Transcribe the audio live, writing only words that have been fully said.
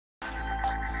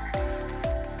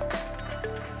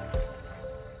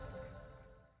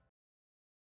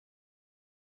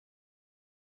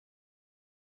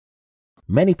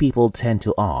Many people tend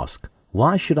to ask,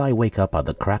 why should I wake up at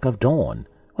the crack of dawn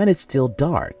when it's still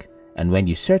dark and when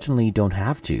you certainly don't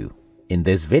have to? In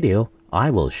this video, I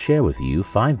will share with you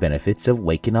 5 benefits of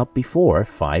waking up before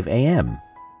 5 a.m.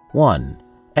 1.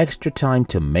 Extra time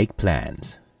to make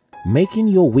plans. Making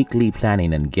your weekly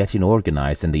planning and getting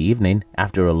organized in the evening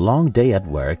after a long day at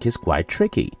work is quite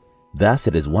tricky. Thus,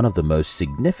 it is one of the most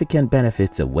significant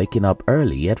benefits of waking up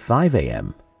early at 5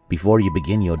 a.m. Before you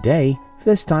begin your day,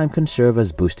 this time can serve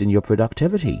as boosting your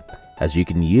productivity, as you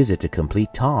can use it to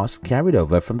complete tasks carried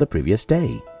over from the previous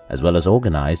day, as well as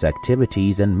organize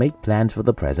activities and make plans for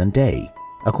the present day.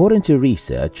 According to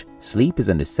research, sleep is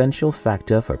an essential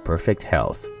factor for perfect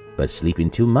health, but sleeping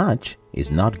too much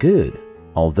is not good.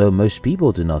 Although most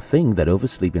people do not think that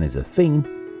oversleeping is a thing,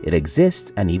 it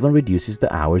exists and even reduces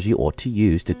the hours you ought to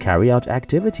use to carry out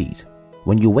activities.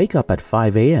 When you wake up at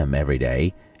 5 a.m. every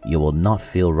day, you will not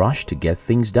feel rushed to get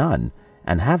things done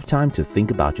and have time to think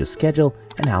about your schedule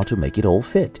and how to make it all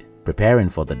fit. Preparing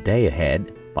for the day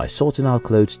ahead by sorting out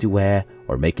clothes to wear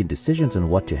or making decisions on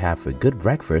what to have for good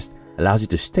breakfast allows you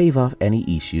to stave off any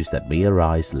issues that may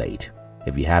arise late.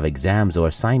 If you have exams or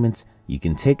assignments, you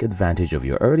can take advantage of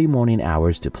your early morning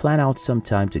hours to plan out some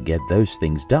time to get those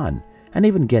things done and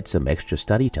even get some extra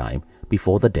study time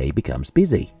before the day becomes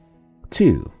busy.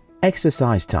 2.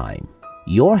 Exercise time.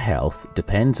 Your health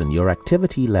depends on your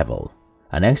activity level,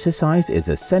 and exercise is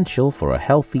essential for a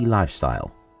healthy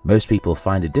lifestyle. Most people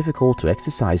find it difficult to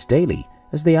exercise daily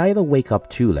as they either wake up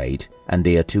too late and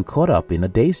they are too caught up in a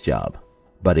day's job.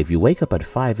 But if you wake up at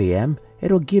 5 a.m.,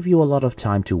 it will give you a lot of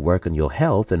time to work on your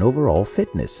health and overall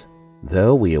fitness.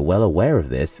 Though we are well aware of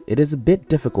this, it is a bit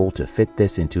difficult to fit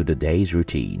this into the day's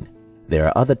routine. There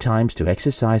are other times to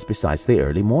exercise besides the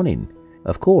early morning,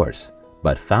 of course,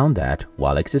 but found that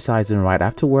while exercising right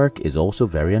after work is also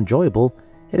very enjoyable,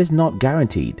 it is not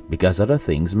guaranteed because other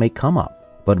things may come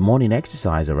up. But morning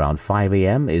exercise around 5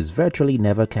 a.m. is virtually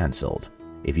never cancelled.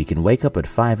 If you can wake up at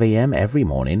 5 a.m. every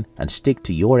morning and stick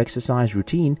to your exercise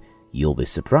routine, you'll be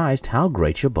surprised how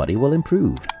great your body will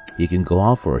improve. You can go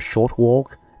out for a short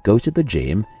walk, go to the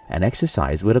gym and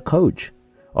exercise with a coach,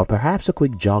 or perhaps a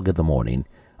quick jog in the morning,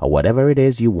 or whatever it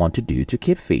is you want to do to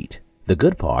keep fit. The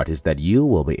good part is that you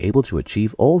will be able to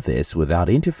achieve all this without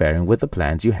interfering with the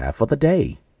plans you have for the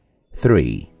day.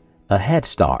 3. A head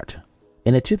start.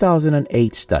 In a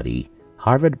 2008 study,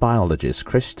 Harvard biologist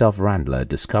Christoph Randler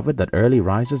discovered that early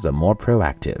risers are more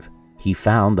proactive. He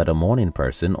found that a morning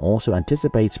person also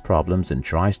anticipates problems and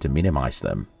tries to minimize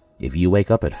them. If you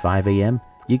wake up at 5 a.m.,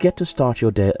 you get to start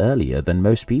your day earlier than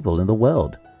most people in the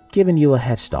world, giving you a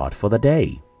head start for the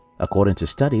day. According to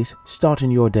studies,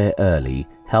 starting your day early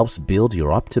helps build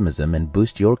your optimism and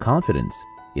boost your confidence.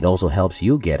 It also helps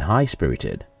you get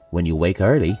high-spirited. When you wake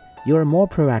early, you are more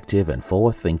proactive and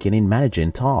forward-thinking in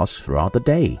managing tasks throughout the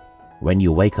day. When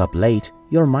you wake up late,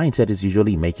 your mindset is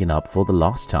usually making up for the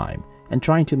lost time and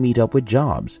trying to meet up with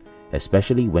jobs,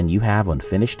 especially when you have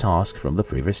unfinished tasks from the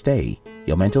previous day.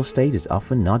 Your mental state is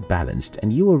often not balanced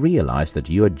and you will realize that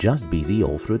you are just busy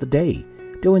all through the day,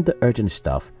 doing the urgent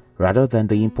stuff rather than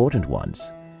the important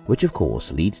ones, which of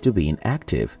course leads to being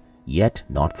active, yet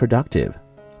not productive.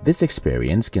 This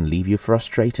experience can leave you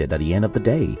frustrated at the end of the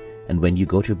day, and when you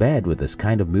go to bed with this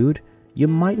kind of mood, you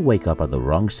might wake up on the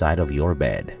wrong side of your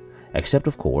bed. Except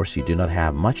of course you do not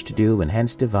have much to do and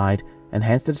hence decide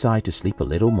to sleep a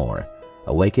little more.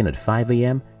 Awaken at 5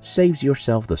 a.m. saves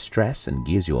yourself the stress and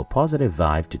gives you a positive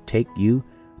vibe to take you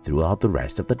throughout the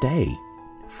rest of the day.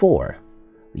 4.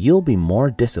 You'll be more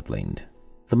disciplined.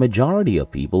 The majority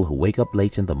of people who wake up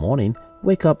late in the morning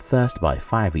wake up first by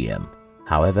 5 a.m.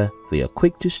 However, they are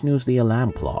quick to snooze the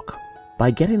alarm clock.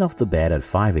 By getting off the bed at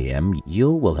 5 a.m.,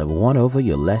 you will have won over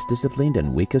your less disciplined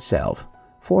and weaker self,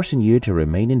 forcing you to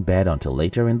remain in bed until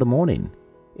later in the morning.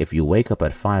 If you wake up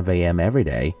at 5 a.m. every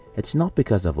day, it's not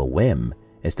because of a whim,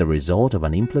 it's the result of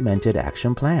an implemented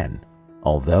action plan.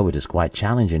 Although it is quite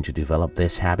challenging to develop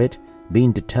this habit,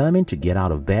 being determined to get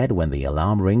out of bed when the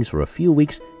alarm rings for a few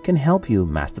weeks can help you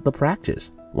master the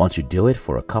practice. Once you do it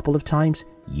for a couple of times,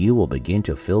 you will begin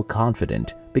to feel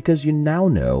confident because you now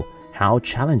know how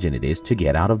challenging it is to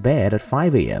get out of bed at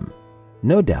 5 a.m.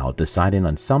 No doubt deciding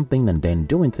on something and then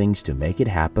doing things to make it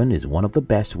happen is one of the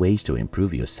best ways to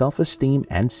improve your self-esteem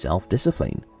and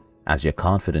self-discipline. As your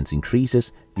confidence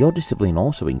increases, your discipline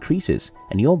also increases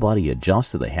and your body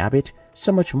adjusts to the habit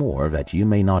so much more that you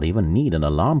may not even need an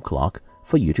alarm clock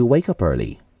for you to wake up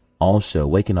early. Also,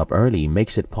 waking up early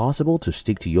makes it possible to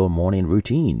stick to your morning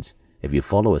routines. If you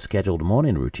follow a scheduled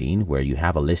morning routine where you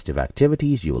have a list of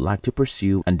activities you would like to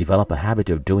pursue and develop a habit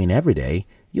of doing every day,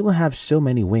 you will have so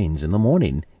many wins in the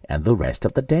morning and the rest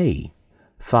of the day.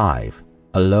 5.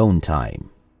 Alone time.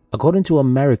 According to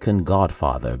American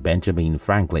godfather Benjamin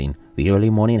Franklin, the early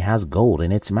morning has gold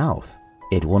in its mouth.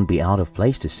 It won't be out of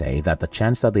place to say that the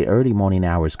chance that the early morning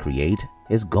hours create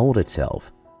is gold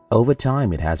itself. Over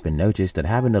time, it has been noticed that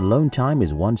having alone time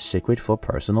is one secret for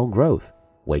personal growth.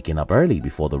 Waking up early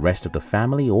before the rest of the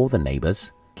family or the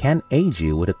neighbors can aid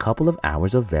you with a couple of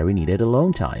hours of very needed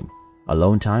alone time.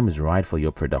 Alone time is right for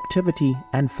your productivity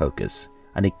and focus,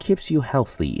 and it keeps you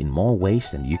healthy in more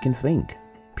ways than you can think.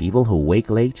 People who wake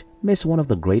late miss one of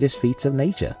the greatest feats of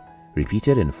nature,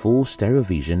 repeated in full stereo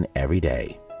vision every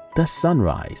day. The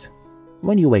sunrise.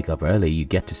 When you wake up early, you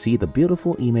get to see the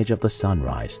beautiful image of the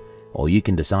sunrise, or you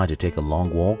can decide to take a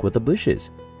long walk with the bushes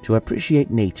to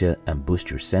appreciate nature and boost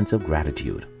your sense of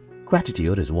gratitude.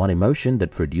 Gratitude is one emotion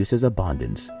that produces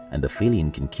abundance, and the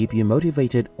feeling can keep you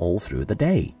motivated all through the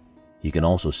day. You can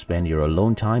also spend your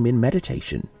alone time in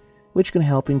meditation, which can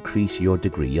help increase your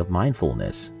degree of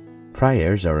mindfulness.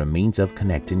 Prayers are a means of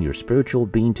connecting your spiritual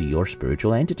being to your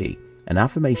spiritual entity, and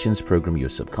affirmations program your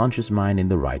subconscious mind in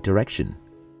the right direction.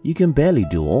 You can barely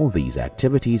do all these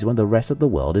activities when the rest of the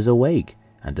world is awake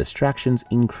and distractions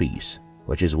increase,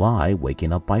 which is why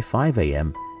waking up by 5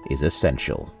 a.m. is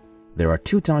essential. There are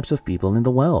two types of people in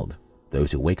the world: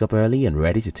 those who wake up early and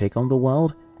ready to take on the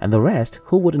world, and the rest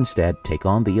who would instead take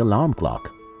on the alarm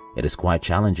clock. It is quite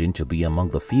challenging to be among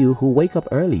the few who wake up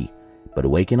early, but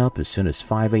waking up as soon as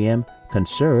 5 a.m. can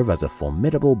serve as a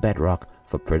formidable bedrock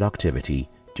for productivity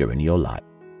during your life.